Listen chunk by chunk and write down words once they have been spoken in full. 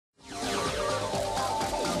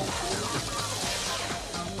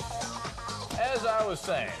was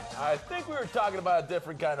saying, I think we were talking about a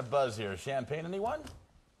different kind of buzz here. Champagne, anyone?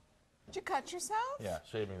 Did you cut yourself? Yeah,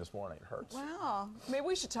 shaving this morning. It hurts. Wow. Maybe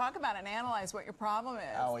we should talk about it and analyze what your problem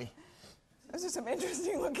is. Owie. Those are some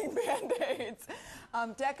interesting looking Band-Aids.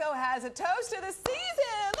 Deco has a toast of the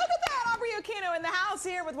season. Look at that. Aubrey Aquino in the house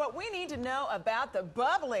here with what we need to know about the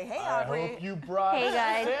bubbly. Hey, Aubrey. I hope you brought Hey,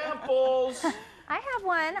 guys. samples. I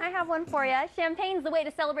have one for you. Champagne's the way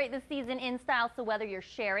to celebrate the season in style, so whether you're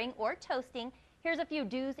sharing or toasting, here's a few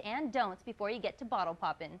do's and don'ts before you get to bottle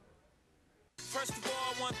popping. First of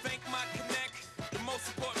all, I want to thank my connect, the most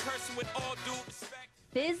important person with all due respect.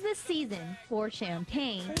 'Tis the season for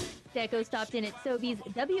champagne. Deco stopped in at Sobeys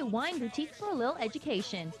W Wine Boutique for a little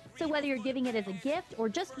education. So whether you're giving it as a gift or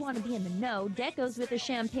just want to be in the know, Deco's with a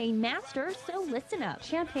champagne master, so listen up.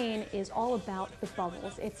 Champagne is all about the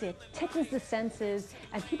bubbles. It tickles the senses,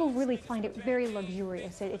 and people really find it very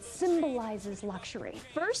luxurious. It symbolizes luxury.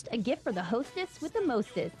 First, a gift for the hostess with the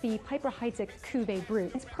mostest. The Piper Heidsieck Cuvée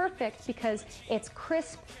Brut. It's perfect because it's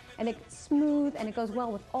crisp, and it's smooth, and it goes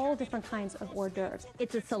well with all different kinds of hors d'oeuvres.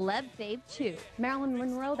 It's a celeb fave, too. Marilyn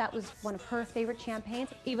Monroe, that was one of her favorite champagnes.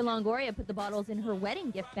 Eva Longoria put the bottles in her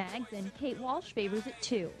wedding gift bags, and Kate Walsh favors it,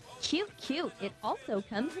 too. Cute, cute. It also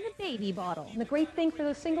comes in a baby bottle. And the great thing for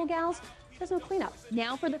those single gals, there's no cleanup.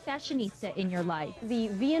 Now for the fashionista in your life. The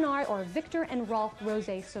V&R, or Victor and Rolf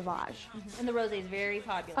Rosé Sauvage. And the rosé is very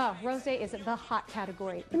popular. Oh, rosé is the hot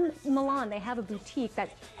category. In Milan, they have a boutique that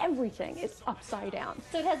everything is upside down.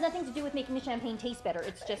 So it has nothing to do with making the champagne taste better.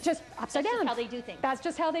 It's just upside down. Just how they do things. That's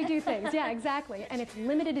just how they do things. Yeah, exactly. And it's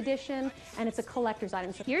limited edition, and it's a collector's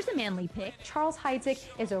item. So here's a manly pick. Charles Heidsieck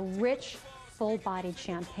is a rich, full-bodied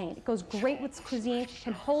champagne. It goes great with cuisine,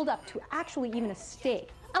 can hold up to actually even a steak.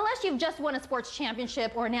 Unless you've just won a sports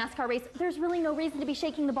championship or a NASCAR race, there's really no reason to be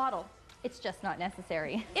shaking the bottle. It's just not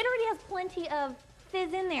necessary. It already has plenty of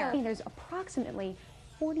fizz in there. There's approximately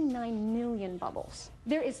 49 million bubbles.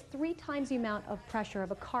 There is 3 times the amount of pressure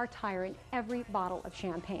of a car tire in every bottle of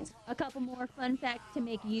champagne. A couple more fun facts to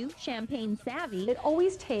make you champagne savvy. It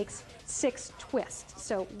always takes 6 twists.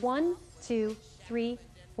 So 1, 2, 3,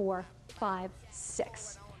 4, 5,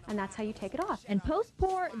 6. And that's how you take it off. And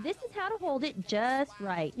post-pour, this is how to hold it just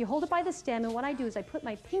right. You hold it by the stem, and what I do is I put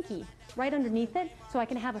my pinky right underneath it so I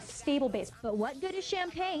can have a stable base. But what good is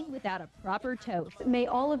champagne without a proper toast? May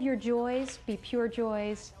all of your joys be pure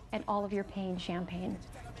joys, and all of your pain champagne.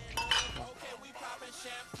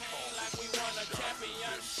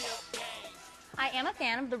 I am a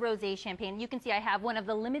fan of the rosé champagne. You can see I have one of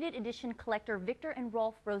the limited edition collector Victor and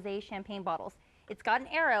Rolf rosé champagne bottles. It's got an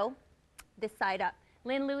arrow this side up.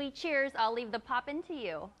 Lynn, Louie, cheers. I'll leave the poppin' to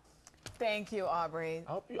you. Thank you, Aubrey.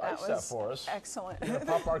 I hope you ice that for us. Excellent. You gonna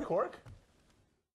pop our cork?